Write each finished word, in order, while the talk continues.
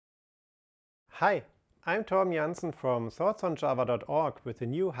Hi, I'm Torben Jansen from thoughtsonjava.org with a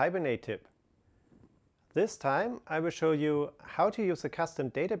new Hibernate tip. This time I will show you how to use a custom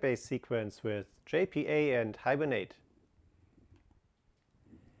database sequence with JPA and Hibernate.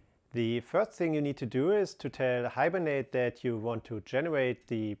 The first thing you need to do is to tell Hibernate that you want to generate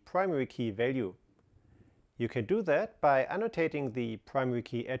the primary key value. You can do that by annotating the primary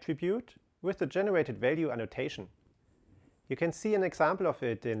key attribute with the generated value annotation. You can see an example of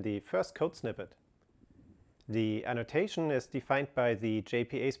it in the first code snippet. The annotation is defined by the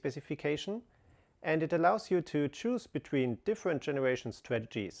JPA specification, and it allows you to choose between different generation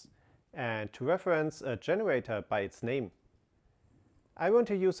strategies and to reference a generator by its name. I want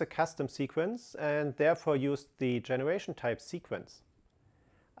to use a custom sequence and therefore use the generation type sequence.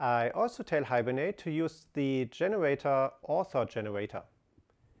 I also tell Hibernate to use the generator author generator.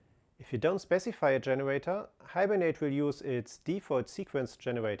 If you don't specify a generator, Hibernate will use its default sequence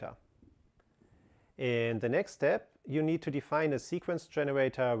generator. In the next step, you need to define a sequence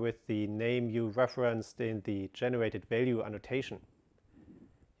generator with the name you referenced in the generated value annotation.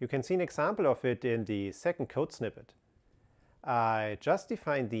 You can see an example of it in the second code snippet. I just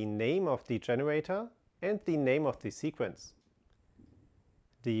defined the name of the generator and the name of the sequence.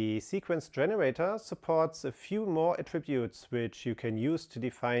 The sequence generator supports a few more attributes which you can use to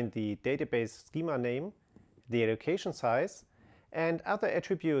define the database schema name, the allocation size, and other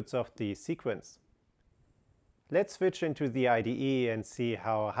attributes of the sequence. Let's switch into the IDE and see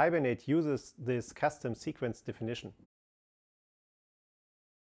how Hibernate uses this custom sequence definition.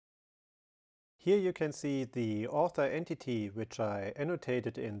 Here you can see the author entity, which I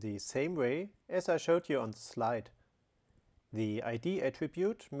annotated in the same way as I showed you on the slide. The ID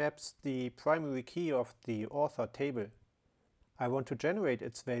attribute maps the primary key of the author table. I want to generate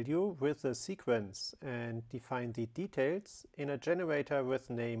its value with the sequence and define the details in a generator with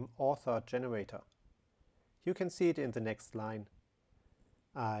name author generator. You can see it in the next line.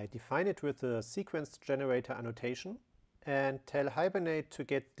 I define it with the sequence generator annotation and tell Hibernate to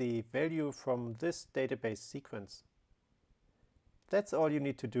get the value from this database sequence. That's all you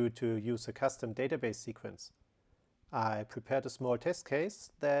need to do to use a custom database sequence. I prepared a small test case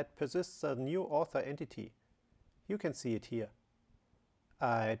that persists a new author entity. You can see it here.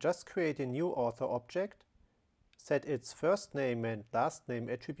 I just create a new author object, set its first name and last name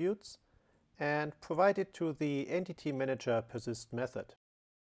attributes, and provide it to the entity manager persist method.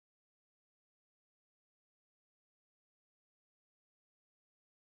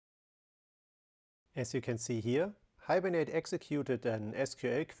 As you can see here, Hibernate executed an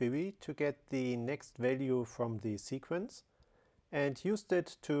SQL query to get the next value from the sequence and used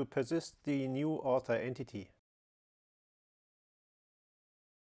it to persist the new author entity.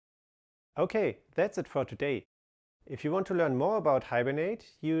 Okay, that's it for today. If you want to learn more about Hibernate,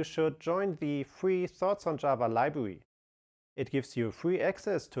 you should join the free Thoughts on Java library. It gives you free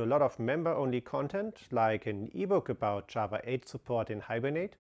access to a lot of member-only content, like an ebook about Java 8 support in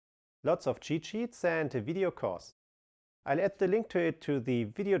Hibernate, lots of cheat sheets, and a video course. I'll add the link to it to the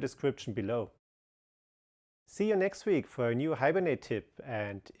video description below. See you next week for a new Hibernate tip,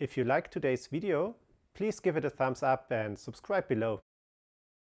 and if you liked today's video, please give it a thumbs up and subscribe below.